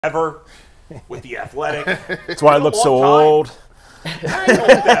ever with the Athletic. That's why I look so old. I don't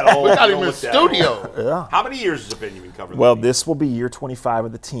look that old. We got him in the studio. Yeah. How many years has it been you've been covering Well, the this will be year 25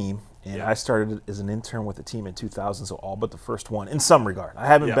 of the team, and Yeah. I started as an intern with the team in 2000, so all but the first one, in some regard. I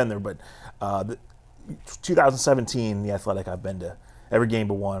haven't Yeah. been there, but 2017, the Athletic, I've been to every game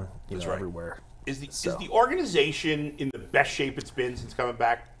but one, That's know, right. everywhere. Is the organization in the best shape it's been since coming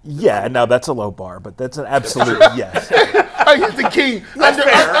back? Yeah, no, that's a low bar, but that's an absolute yes. He's the king.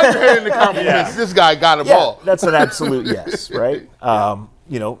 Underhanding the compliments. Yeah. This guy got them Yeah, all. that's an absolute yes, right?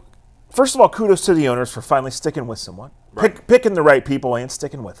 You know, first of all, kudos to the owners for finally sticking with someone, Right. picking the right people and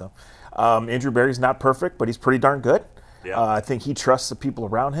sticking with them. Andrew Berry's not perfect, but he's pretty darn good. Yeah. I think he trusts the people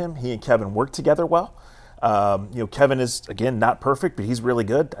around him. He and Kevin work together well. Kevin is, again, not perfect, but he's really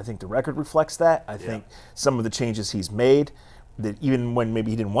good. I think the record reflects that. I think some of the changes he's made, that even when maybe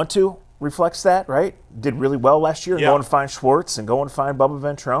he didn't want to, reflects that, right? Did really well last year, going to find Schwartz and going to find Bubba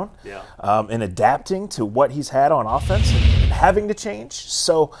Ventrone, and adapting to what he's had on offense and having to change.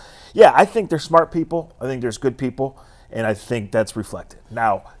 So, yeah, I think they're smart people. I think there's good people, and I think that's reflected.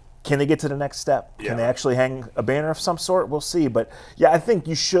 Now, can they get to the next step? Can they actually hang a banner of some sort? We'll see. But, yeah, I think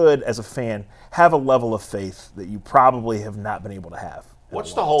you should, as a fan, have a level of faith that you probably have not been able to have.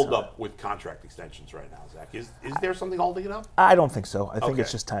 What's the holdup with contract extensions right now, Zach? Is there something holding it up? I don't think so. I think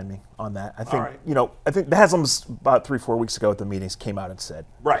it's just timing on that. I think, I think the Haslam's about 3-4 weeks ago at the meetings came out and said.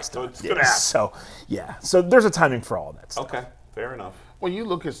 Right, so it's going to happen. So, yeah. So there's a timing for all of that stuff. Okay, fair enough. When you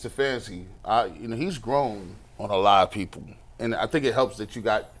look at Stefanski, he's grown on a lot of people. And I think it helps that you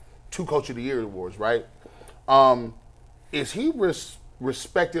got 2 Coach of the Year awards, right? Is he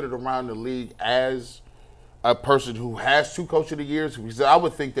respected around the league as a person who has 2 Coach of the Years? Because I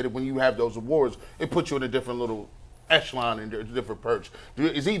would think that when you have those awards, it puts you in a different little echelon and a different perch.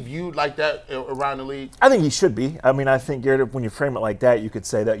 Is he viewed like that around the league? I think he should be. I mean, I think, Garrett, when you frame it like that, you could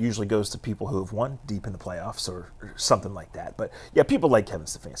say that usually goes to people who have won deep in the playoffs or something like that. But, yeah, people like Kevin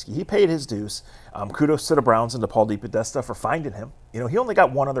Stefanski. He paid his dues. Kudos to the Browns and to Paul DePodesta for finding him. You know, he only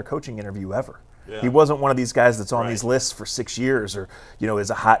got one other coaching interview ever. Yeah. He wasn't one of these guys that's on these lists for 6 years or, is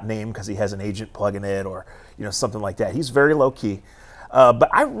a hot name because he has an agent plugging it or, something like that. He's very low-key. But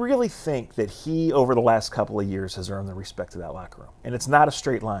I really think that he, over the last couple of years, has earned the respect of that locker room. And it's not a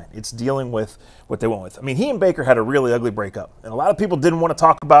straight line. It's dealing with what they went with. I mean, he and Baker had a really ugly breakup. And a lot of people didn't want to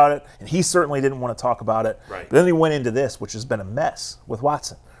talk about it, and he certainly didn't want to talk about it. Right. But then he went into this, which has been a mess with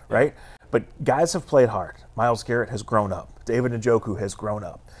Watson, right? But guys have played hard. Myles Garrett has grown up. David Njoku has grown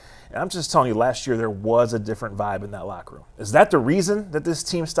up. And I'm just telling you, last year there was a different vibe in that locker room. Is that the reason that this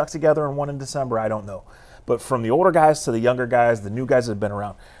team stuck together and won in December? I don't know. But from the older guys to the younger guys, the new guys that have been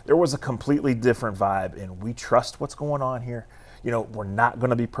around, there was a completely different vibe, and we trust what's going on here. We're not going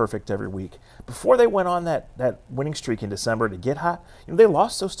to be perfect every week. Before they went on that winning streak in December to get hot, they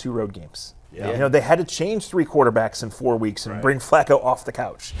lost those 2 road games. Yeah. They had to change 3 quarterbacks in 4 weeks and bring Flacco off the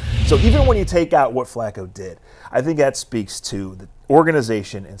couch. So even when you take out what Flacco did, I think that speaks to the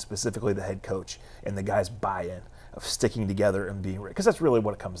organization and specifically the head coach and the guys' buy-in of sticking together and being ready. Because that's really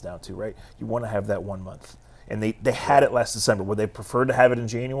what it comes down to, right? You want to have that 1 month. And they had it last December. Would they prefer to have it in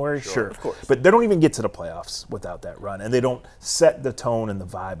January? Sure. Of course. But they don't even get to the playoffs without that run. And they don't set the tone and the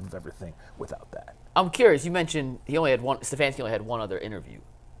vibe of everything without that. I'm curious. You mentioned Stefanski only had one other interview.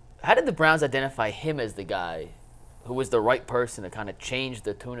 How did the Browns identify him as the guy who was the right person to kind of change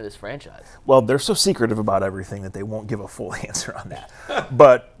the tune of this franchise? Well, they're so secretive about everything that they won't give a full answer on that.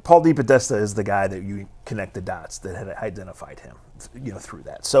 But Paul DePodesta is the guy that you connect the dots that had identified him, through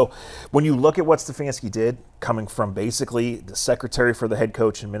that. So when you look at what Stefanski did, coming from basically the secretary for the head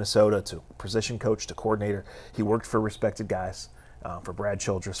coach in Minnesota to position coach to coordinator, he worked for respected guys. For Brad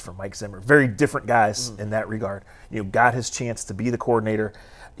Childress, for Mike Zimmer, very different guys in that regard. Got his chance to be the coordinator.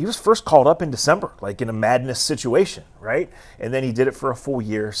 He was first called up in December, like in a madness situation, right? And then he did it for a full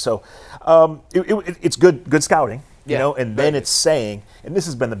year. So it's good scouting, and then it's saying, and this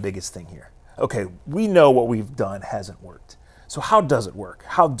has been the biggest thing here. Okay, we know what we've done hasn't worked. So how does it work?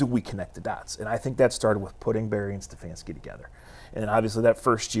 How do we connect the dots? And I think that started with putting Berry and Stefanski together. And obviously that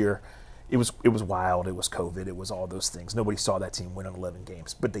first year, it was wild. It was COVID. It was all those things. Nobody saw that team win in 11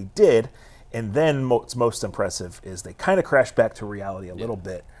 games, but they did. And then what's most impressive is they kind of crashed back to reality a little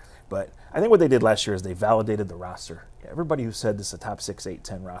bit. But I think what they did last year is they validated the roster. Everybody who said this is a top 6, 8,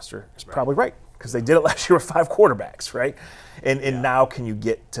 10 roster is probably right because they did it last year with 5 quarterbacks, right? And now can you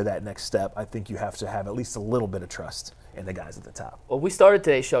get to that next step? I think you have to have at least a little bit of trust in the guys at the top. Well, we started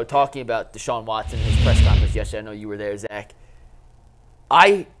today's show talking about Deshaun Watson and his press conference yesterday. I know you were there, Zach.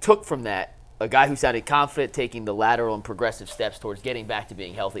 I took from that a guy who sounded confident taking the lateral and progressive steps towards getting back to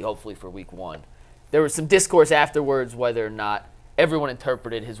being healthy, hopefully for week 1. There was some discourse afterwards whether or not everyone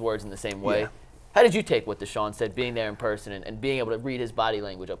interpreted his words in the same way. Yeah. How did you take what Deshaun said, being there in person and being able to read his body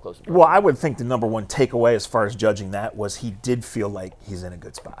language up close and personal? Well, I would think the number one takeaway as far as judging that was he did feel like he's in a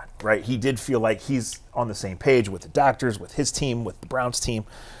good spot, right? He did feel like he's on the same page with the doctors, with his team, with the Browns team,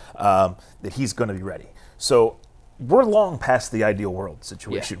 that he's going to be ready. So we're long past the ideal world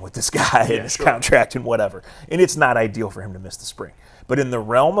situation with this guy and his contract and whatever. And it's not ideal for him to miss the spring. But in the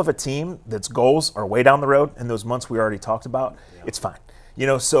realm of a team that's goals are way down the road in those months we already talked about, it's fine.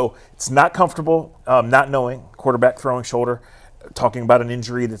 So it's not comfortable not knowing quarterback throwing shoulder, talking about an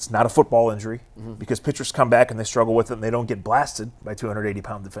injury that's not a football injury because pitchers come back and they struggle with it and they don't get blasted by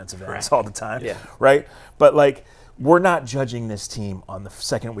 280-pound defensive ends all the time, right? But, we're not judging this team on the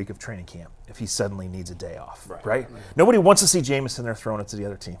second week of training camp if he suddenly needs a day off, right? Nobody wants to see Jameson there throwing it to the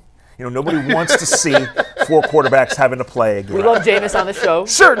other team. Nobody wants to see 4 quarterbacks having to play again. We love Jameis on the show.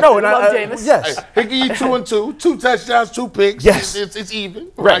 Sure, no, and love Jameis. Yes, He give you 2 and 2, 2 touchdowns, 2 picks. Yes, it's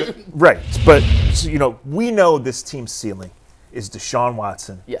even. Right. But we know this team's ceiling is Deshaun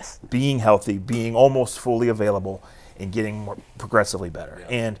Watson. Yes. Being healthy, being almost fully available, and getting more progressively better.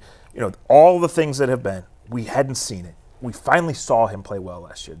 And all the things that have been, we hadn't seen it. We finally saw him play well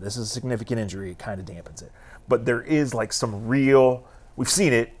last year. This is a significant injury. It kind of dampens it. But there is some real, we've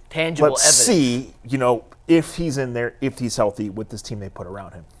seen it. Tangible Let's evidence. see, if he's in there, if he's healthy with this team they put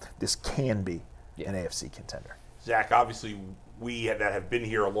around him. This can be an AFC contender. Zach, obviously, we that have been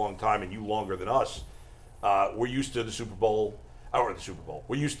here a long time, and you longer than us, we're used to the Super Bowl.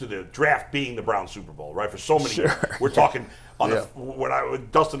 We're used to the draft being the Browns Super Bowl, right? For so many years. We're talking when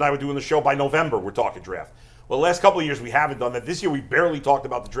Dustin and I were doing the show, by November, we're talking draft. Well, the last couple of years we haven't done that. This year we barely talked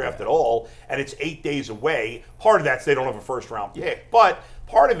about the draft at all, and it's 8 days away. Part of that's they don't have a first-round pick, but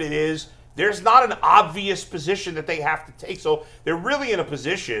part of it is there's not an obvious position that they have to take. So they're really in a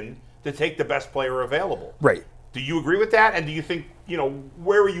position to take the best player available. Right. Do you agree with that? And do you think,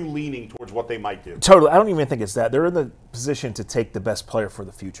 where are you leaning towards what they might do? Totally. I don't even think it's that. They're in the position to take the best player for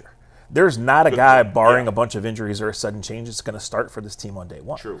the future. There's not a guy, barring a bunch of injuries or a sudden change, that's going to start for this team on day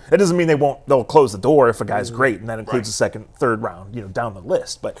one. True. That doesn't mean they'll close the door if a guy's great, and that includes the second, third round, down the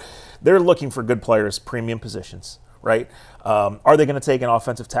list. But they're looking for good players, premium positions, right? Are they going to take an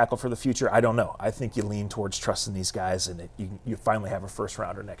offensive tackle for the future? I don't know. I think you lean towards trusting these guys, and you finally have a first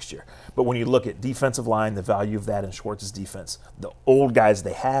rounder next year. But when you look at defensive line, the value of that in Schwartz's defense, the old guys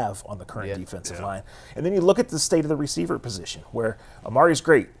they have on the current defensive line, and then you look at the state of the receiver position, where Amari's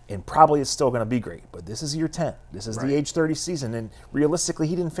great and probably is still going to be great, but this is year 10. This is the age 30 season, and realistically,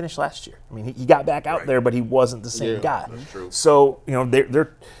 he didn't finish last year. I mean, he got back out there, but he wasn't the same guy. That's true. So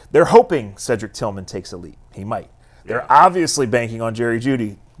they're hoping Cedric Tillman takes a leap. He might. They're obviously banking on Jerry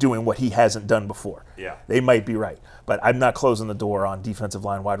Jeudy doing what he hasn't done before. Yeah. They might be right. But I'm not closing the door on defensive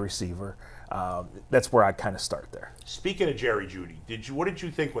line, wide receiver. That's where I kind of start there. Speaking of Jerry Jeudy, what did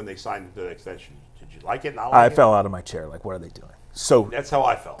you think when they signed the extension? Did you like it? Not like I fell out of my chair. Like, what are they doing? So that's how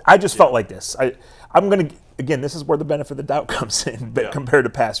I felt. I just felt like this. I'm going to, again, this is where the benefit of the doubt comes in compared to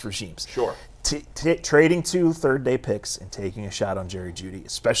past regimes. Sure. Trading 2 third-day picks and taking a shot on Jerry Jeudy,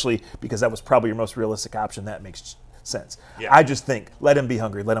 especially because that was probably your most realistic option, that makes sense. Yeah. I just think let him be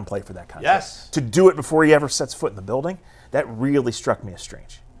hungry, let him play for that contract. Yes. To do it before he ever sets foot in the building, that really struck me as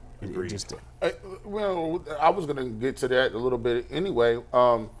strange. It just did. Well, I was going to get to that a little bit anyway.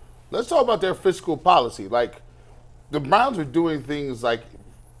 Let's talk about their fiscal policy. Like, the Browns are doing things like,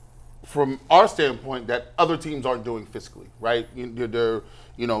 from our standpoint, that other teams aren't doing fiscally, right? They're,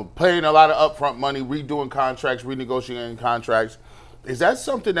 paying a lot of upfront money, redoing contracts, renegotiating contracts. Is that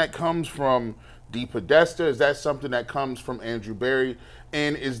something that comes from Podesta? Is that something that comes from Andrew Berry?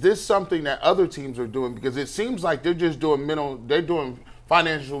 And is this something that other teams are doing? Because it seems like they're just doing they're doing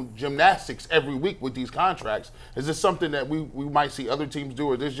financial gymnastics every week with these contracts. Is this something that we might see other teams do,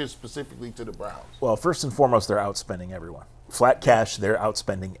 or is this just specifically to the Browns? Well, first and foremost, they're outspending everyone. Flat cash, they're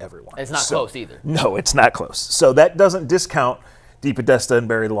outspending everyone. It's not close either. No, it's not close. So that doesn't discount Podesta and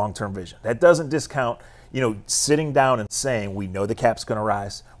Berry, the long-term vision. That doesn't discount sitting down and saying, we know the cap's going to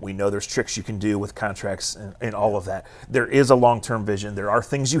rise. We know there's tricks you can do with contracts and all of that. There is a long-term vision. There are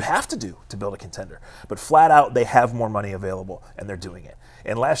things you have to do to build a contender. But flat out, they have more money available, and they're doing it.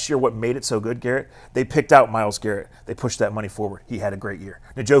 And last year, what made it so good, Garrett, they picked out Myles Garrett. They pushed that money forward. He had a great year.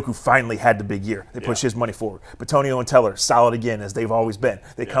 Njoku finally had the big year. They pushed his money forward. Batonio and Teller, solid again, as they've always been.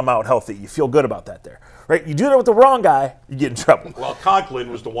 They come out healthy. You feel good about that there. Right? You do that with the wrong guy, you get in trouble. Well,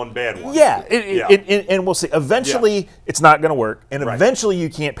 Conklin was the one bad one. Yeah, and we'll see. Eventually, it's not going to work, and eventually you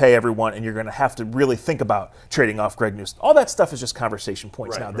can't pay everyone, and you're going to have to really think about trading off Greg Newsome. All that stuff is just conversation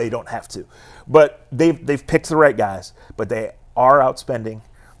points now. They don't have to. But they've picked the right guys, but they are outspending.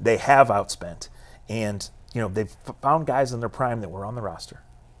 They have outspent, and they've found guys in their prime that were on the roster.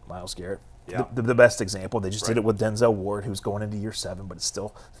 Myles Garrett, Yeah. the best example. They just did it with Denzel Ward, who's going into year 7, but it's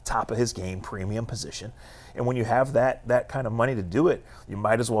still the top of his game, premium position. And when you have that kind of money to do it, you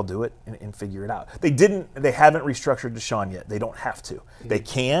might as well do it and figure it out. They haven't restructured Deshaun yet. They don't have to. They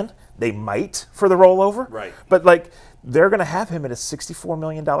can. They might for the rollover. Right. But they're going to have him at a $64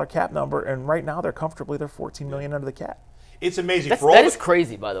 million cap number, and right now they're comfortably $14 million under the cap. It's amazing. That is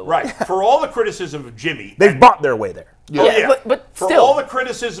crazy, by the way. Right. For all the criticism of Jimmy. They've bought their way there. Yeah. But for still. all the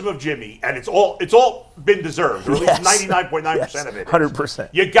criticism of Jimmy, and it's all been deserved, or at least 99.9% of it. 100%.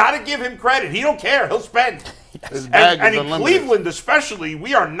 You got to give him credit. He don't care. He'll spend. His bag And is in unlimited. Cleveland especially,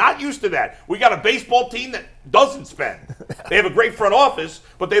 we are not used to that. We got a baseball team that doesn't spend. They have a great front office,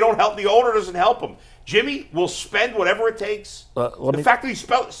 but they don't help. The owner doesn't help them. Jimmy will spend whatever it takes. The fact that he's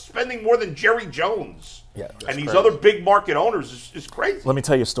spending more than Jerry Jones and these other big market owners is crazy. Let me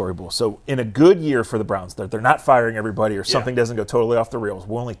tell you a story, Bull. So in a good year for the Browns, they're not firing everybody or something doesn't go totally off the rails.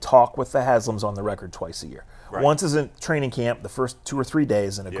 We'll only talk with the Haslams on the record twice a year. Right. Once is in training camp, the first 2 or 3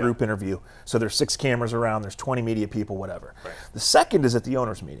 days in a group interview. So there's 6 cameras around, there's 20 media people, whatever. Right. The second is at the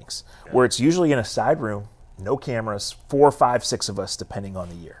owners' meetings, where it's usually in a side room, no cameras, 4, 5, 6 of us, depending on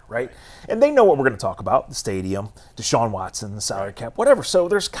the year, right? And they know what we're going to talk about, the stadium, Deshaun Watson, the salary cap, whatever. So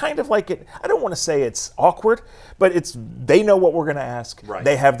there's kind of I don't want to say it's awkward, but they know what we're going to ask. Right.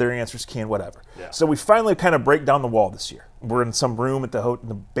 They have their answers, whatever. Yeah. So we finally kind of break down the wall this year. We're in some room in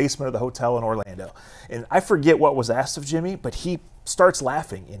the basement of the hotel in Orlando. And I forget what was asked of Jimmy, but he starts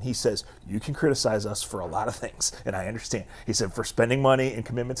laughing and he says, "You can criticize us for a lot of things, and I understand." He said, "For spending money and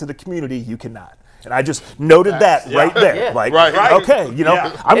commitment to the community, you cannot." And I just noted that right there. Yeah. Right. Okay,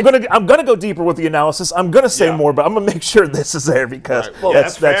 I'm gonna go deeper with the analysis. I'm gonna say more, but I'm gonna make sure this is there because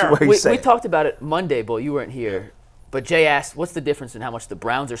that's fair. where you say We it. talked about it Monday, Bull. You weren't here. But Jay asked, what's the difference in how much the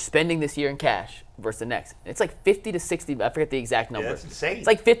Browns are spending this year in cash versus the next? It's like 50 to 60, I forget the exact number. that's insane. It's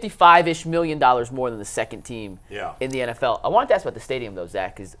like $55-ish million more than the second team Yeah. in the NFL. I wanted to ask about the stadium, though,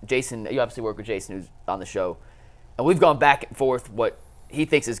 Zach, because Jason, you obviously work with Jason, who's on the show. And we've gone back and forth what he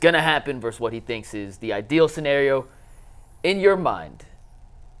thinks is going to happen versus what he thinks is the ideal scenario. In your mind,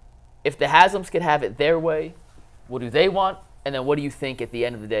 if the Haslams could have it their way, what do they want? And then what do you think at the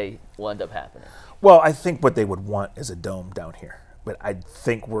end of the day will end up happening? Well, I think what they would want is a dome down here. But I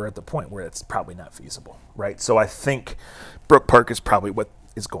think we're at the point where it's probably not feasible, right? So I think Brook Park is probably what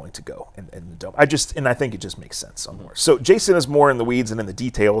is going to go in the dome. I think it just makes sense on more. So Jason is more in the weeds and in the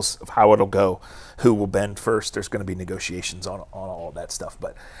details of how it'll go, who will bend first. There's going to be negotiations on all of that stuff.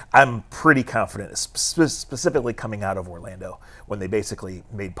 But I'm pretty confident, specifically coming out of Orlando, when they basically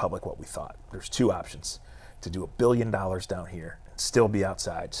made public what we thought. There's 2 options: to do $1 billion down here, still be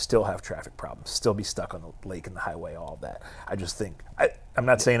outside, still have traffic problems, still be stuck on the lake and the highway, all of that. I just think, I'm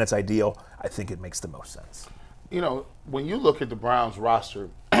not saying it's ideal. I think it makes the most sense. When you look at the Browns roster,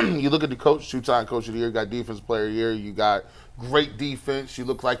 you look at the coach, 2-time coach of the year, you got defense player of the year, you got great defense, you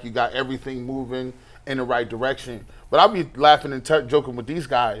look like you got everything moving in the right direction. But I'll be laughing and joking with these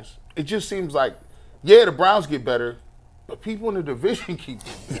guys. It just seems like, the Browns get better, but people in the division keep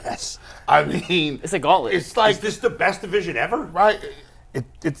getting better. Yes. I mean, It's a gauntlet. It's like, Is this the best division ever? right?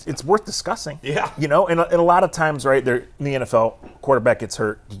 It's worth discussing. Yeah. And a lot of times, right, in the NFL, quarterback gets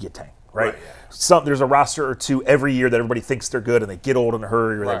hurt, you get tanked, right? Right, yeah. There's a roster or 2 every year that everybody thinks they're good and they get old in a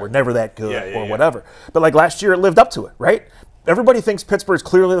hurry or they Right. were never that good Yeah, or whatever. But like last year, it lived up to it, right? Everybody thinks Pittsburgh's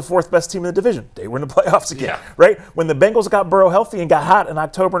clearly the 4th best team in the division. They were in the playoffs again, right? When the Bengals got Burrow healthy and got hot in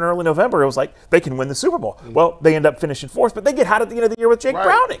October and early November, it was like they can win the Super Bowl. Well, they end up finishing 4th, but they get hot at the end of the year with Jake Right.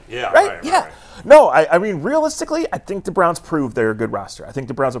 Browning, Yeah, right? right. No, I mean, realistically, I think the Browns proved they're a good roster. I think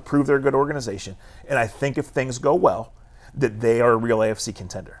the Browns have proved they're a good organization. And I think if things go well, that they are a real AFC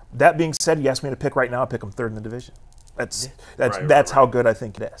contender. That being said, you ask me to pick right now, I'd pick them 3rd in the division. That's how good I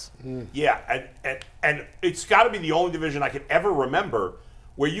think it is. Yeah, and it's got to be the only division I can ever remember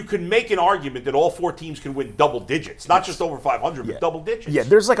where you can make an argument that all 4 teams can win double digits, not just over 500, but double digits. Yeah,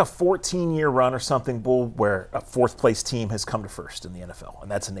 there's like a 14-year run or something, Bull, where a 4th-place team has come to first in the NFL, and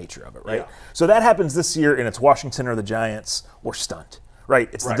that's the nature of it, right? Yeah. So that happens this year, and it's Washington or the Giants, we're stunned, right?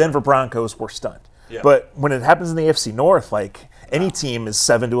 It's the Denver Broncos, we're stunned. Yeah. But when it happens in the AFC North, like any team is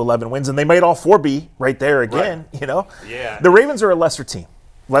 7 to 11 wins, and they might all 4 be right there again, Yeah. The Ravens are a lesser team.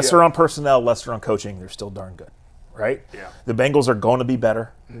 Lesser on personnel, lesser on coaching. They're still darn good, right? Yeah. The Bengals are going to be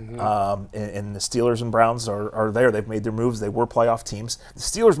better, and the Steelers and Browns are there. They've made their moves. They were playoff teams. The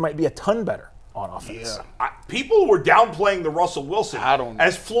Steelers might be a ton better on offense. People were downplaying the Russell Wilson. I don't know.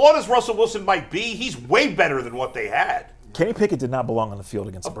 As flawed as Russell Wilson might be, he's way better than what they had. Kenny Pickett did not belong on the field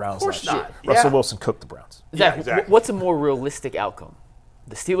against the Browns course last year. not. Russell Yeah. Wilson cooked the Browns. Zach, exactly. what's a more realistic outcome?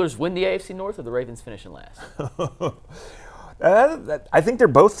 the Steelers win the AFC North or the Ravens finishing last? I think they're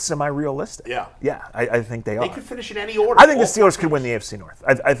both semi-realistic. Yeah. Yeah, I think they are. They could finish in any order. I think the Steelers could win the AFC North.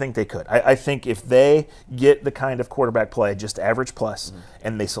 I think they could. I think if they get the kind of quarterback play, just average plus,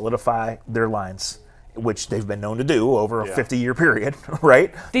 and they solidify their lines, which they've been known to do over a 50-year period,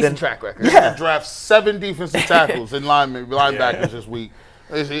 right? Decent track record. Yeah. Draft 7 defensive tackles and linebackers this week.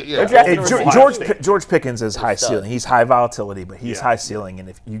 They're drafting George Pickens is high stud. ceiling. He's high volatility, but he's high ceiling. And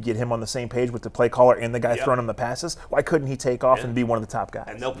if you get him on the same page with the play caller and the guy throwing him the passes, why couldn't he take off and be one of the top guys?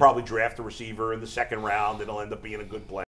 And they'll probably draft a receiver in the second round. It'll end up being a good play.